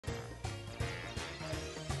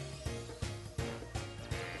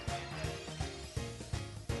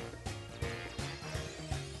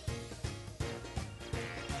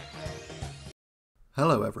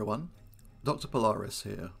Hello everyone, Dr. Polaris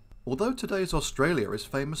here. Although today's Australia is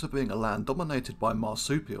famous for being a land dominated by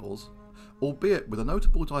marsupials, albeit with a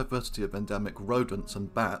notable diversity of endemic rodents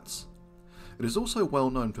and bats, it is also well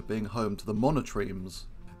known for being home to the monotremes.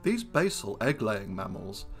 These basal egg-laying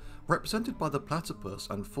mammals, represented by the platypus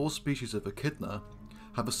and 4 species of echidna,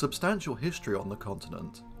 have a substantial history on the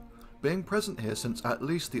continent, being present here since at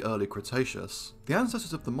least the early Cretaceous. The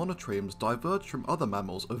ancestors of the monotremes diverged from other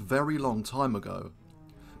mammals a very long time ago,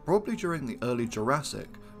 probably during the early Jurassic,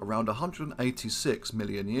 around 186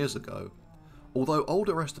 million years ago, although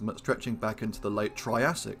older estimates stretching back into the late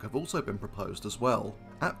Triassic have also been proposed as well.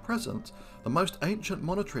 At present, the most ancient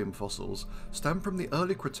monotreme fossils stem from the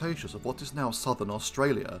early Cretaceous of what is now southern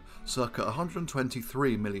Australia, circa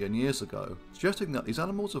 123 million years ago, suggesting that these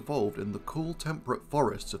animals evolved in the cool temperate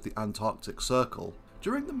forests of the Antarctic Circle.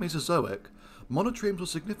 During the Mesozoic, monotremes were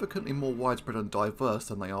significantly more widespread and diverse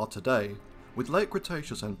than they are today, with late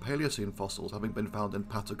Cretaceous and Paleocene fossils having been found in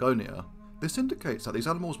Patagonia. This indicates that these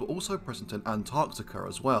animals were also present in Antarctica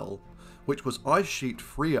as well, which was ice sheet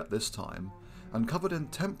free at this time, and covered in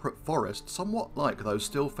temperate forests somewhat like those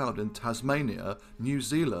still found in Tasmania, New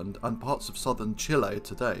Zealand and parts of southern Chile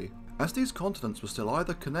today. As these continents were still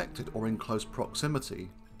either connected or in close proximity,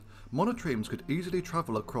 monotremes could easily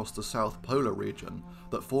travel across the South Polar region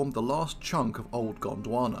that formed the last chunk of old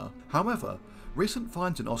Gondwana. However, recent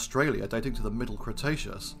finds in Australia dating to the Middle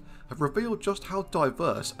Cretaceous have revealed just how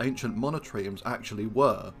diverse ancient monotremes actually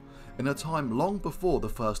were, in a time long before the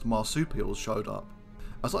first marsupials showed up.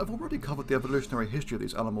 As I've already covered the evolutionary history of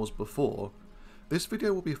these animals before, this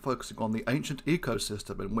video will be focusing on the ancient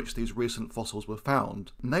ecosystem in which these recent fossils were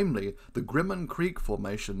found, namely the Griman Creek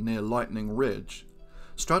Formation near Lightning Ridge,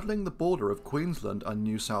 straddling the border of Queensland and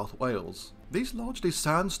New South Wales. These largely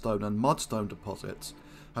sandstone and mudstone deposits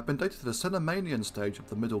have been dated to the Cenomanian stage of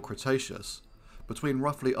the Middle Cretaceous, between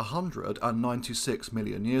roughly 100 and 96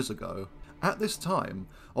 million years ago. At this time,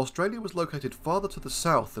 Australia was located farther to the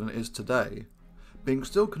south than it is today, being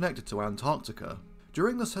still connected to Antarctica.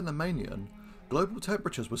 During the Cenomanian, global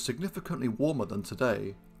temperatures were significantly warmer than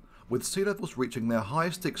today, with sea levels reaching their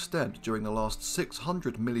highest extent during the last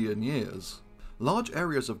 600 million years. Large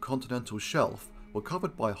areas of continental shelf were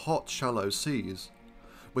covered by hot, shallow seas,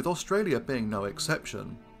 with Australia being no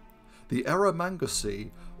exception. The Eromanga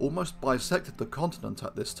Sea almost bisected the continent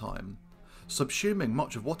at this time, subsuming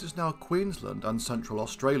much of what is now Queensland and Central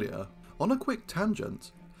Australia. On a quick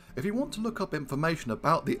tangent, if you want to look up information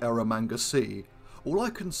about the Eromanga Sea, all I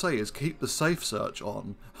can say is keep the safe search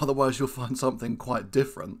on, otherwise you'll find something quite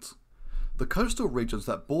different. The coastal regions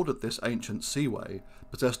that bordered this ancient seaway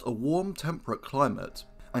possessed a warm temperate climate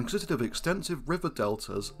and consisted of extensive river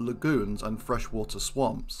deltas, lagoons and freshwater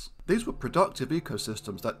swamps. These were productive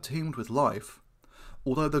ecosystems that teemed with life,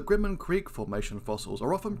 although the Griman Creek Formation fossils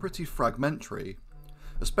are often pretty fragmentary,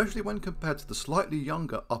 especially when compared to the slightly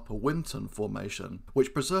younger Upper Winton Formation,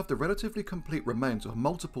 which preserved the relatively complete remains of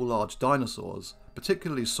multiple large dinosaurs,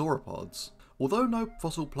 particularly sauropods. Although no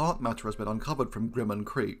fossil plant matter has been uncovered from Griman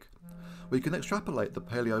Creek, we can extrapolate the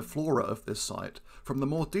paleoflora of this site from the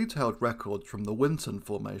more detailed records from the Winton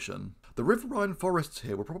Formation. The riverine forests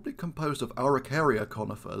here were probably composed of Araucaria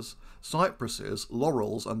conifers, cypresses,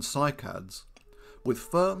 laurels and cycads, with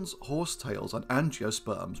ferns, horsetails and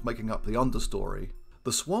angiosperms making up the understory.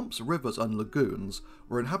 The swamps, rivers and lagoons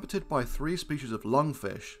were inhabited by 3 species of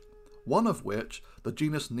lungfish, one of which, the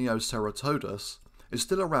genus Neoceratodus, is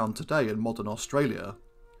still around today in modern Australia,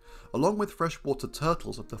 along with freshwater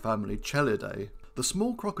turtles of the family Chelidae. The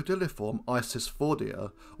small crocodiliform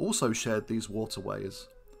Isisfordia also shared these waterways,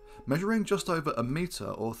 measuring just over a metre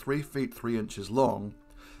or 3 feet 3 inches long,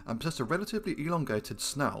 and possessed a relatively elongated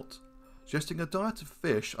snout, suggesting a diet of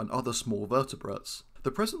fish and other small vertebrates.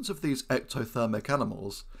 The presence of these ectothermic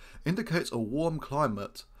animals indicates a warm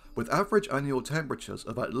climate, with average annual temperatures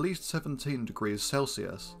of at least 17 degrees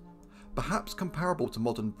Celsius, perhaps comparable to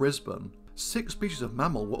modern Brisbane. 6 species of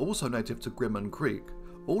mammal were also native to Griman Creek,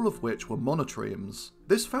 all of which were monotremes.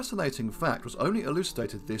 This fascinating fact was only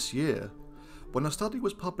elucidated this year, when a study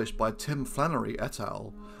was published by Tim Flannery et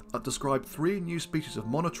al. That described 3 new species of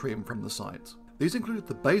monotreme from the site. These included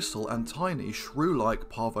the basal and tiny shrew-like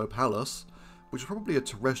Parvopalus, which was probably a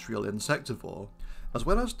terrestrial insectivore, as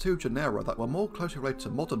well as 2 genera that were more closely related to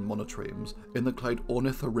modern monotremes in the clade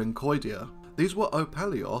Ornithorhynchoidea. These were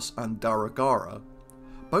Opelios and Darragara,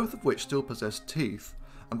 both of which still possessed teeth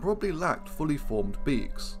and probably lacked fully formed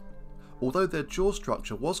beaks, although their jaw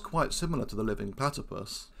structure was quite similar to the living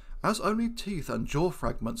platypus. As only teeth and jaw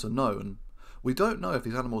fragments are known, we don't know if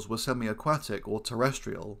these animals were semi-aquatic or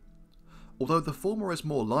terrestrial, although the former is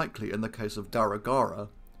more likely in the case of Darragara,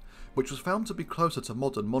 which was found to be closer to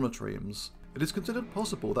modern monotremes. It is considered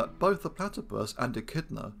possible that both the platypus and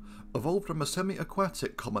echidna evolved from a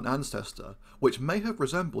semi-aquatic common ancestor, which may have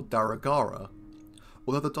resembled Darigara,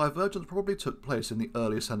 although the divergence probably took place in the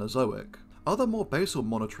early Cenozoic. Other more basal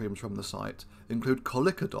monotremes from the site include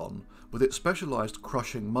Colicodon, with its specialised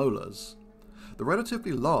crushing molars, the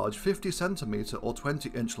relatively large 50cm or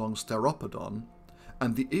 20-inch long Steropodon,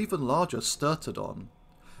 and the even larger Sturtodon,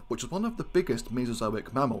 which is one of the biggest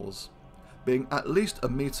Mesozoic mammals, being at least a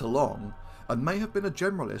metre long, and may have been a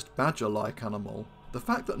generalist badger-like animal. The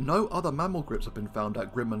fact that no other mammal groups have been found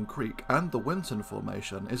at Griman Creek and the Winton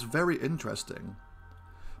Formation is very interesting,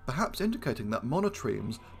 perhaps indicating that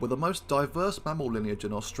monotremes were the most diverse mammal lineage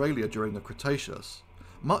in Australia during the Cretaceous,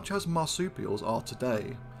 much as marsupials are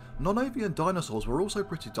today. Non-avian dinosaurs were also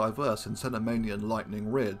pretty diverse in Cenomanian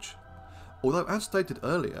Lightning Ridge, although as stated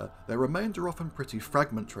earlier, their remains are often pretty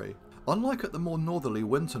fragmentary. Unlike at the more northerly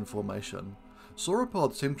Winton Formation,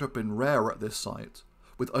 sauropods seem to have been rare at this site,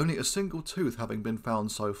 with only a single tooth having been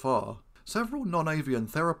found so far. Several non-avian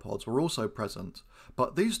theropods were also present,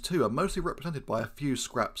 but these two are mostly represented by a few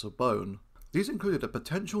scraps of bone. These included a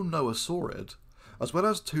potential noasaurid, as well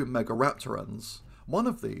as two megaraptorans. One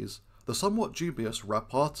of these, the somewhat dubious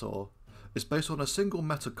Rapator, is based on a single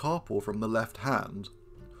metacarpal from the left hand,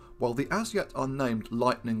 while the as yet unnamed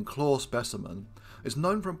lightning claw specimen is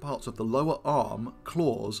known from parts of the lower arm,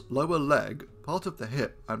 claws, lower leg, part of the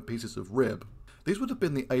hip, and pieces of rib. These would have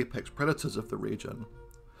been the apex predators of the region,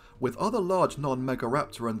 with other large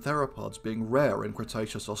non-megaraptoran theropods being rare in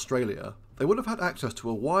Cretaceous Australia. They would have had access to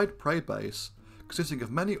a wide prey base, consisting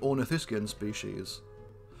of many ornithischian species,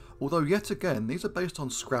 although yet again these are based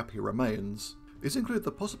on scrappy remains. These include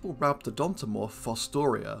the possible Rhabdodontomorph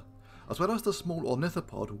Fostoria, as well as the small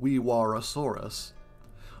ornithopod Weewarasaurus,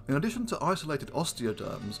 in addition to isolated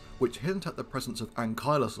osteoderms which hint at the presence of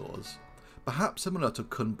ankylosaurs, perhaps similar to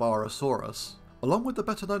Kunbarasaurus. Along with the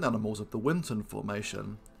better known animals of the Winton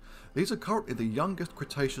Formation, these are currently the youngest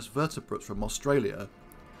Cretaceous vertebrates from Australia,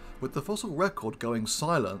 with the fossil record going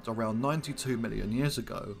silent around 92 million years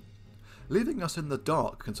ago, leaving us in the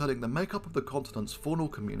dark concerning the makeup of the continent's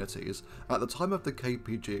faunal communities at the time of the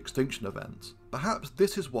KPG extinction event. Perhaps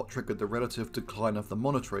this is what triggered the relative decline of the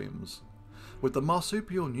monotremes, with the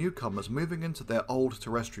marsupial newcomers moving into their old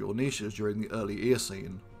terrestrial niches during the early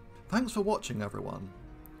Eocene. Thanks for watching, everyone.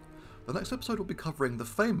 The next episode will be covering the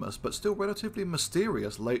famous but still relatively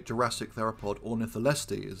mysterious late Jurassic theropod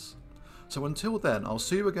Ornitholestes. So until then, I'll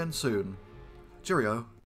see you again soon. Cheerio.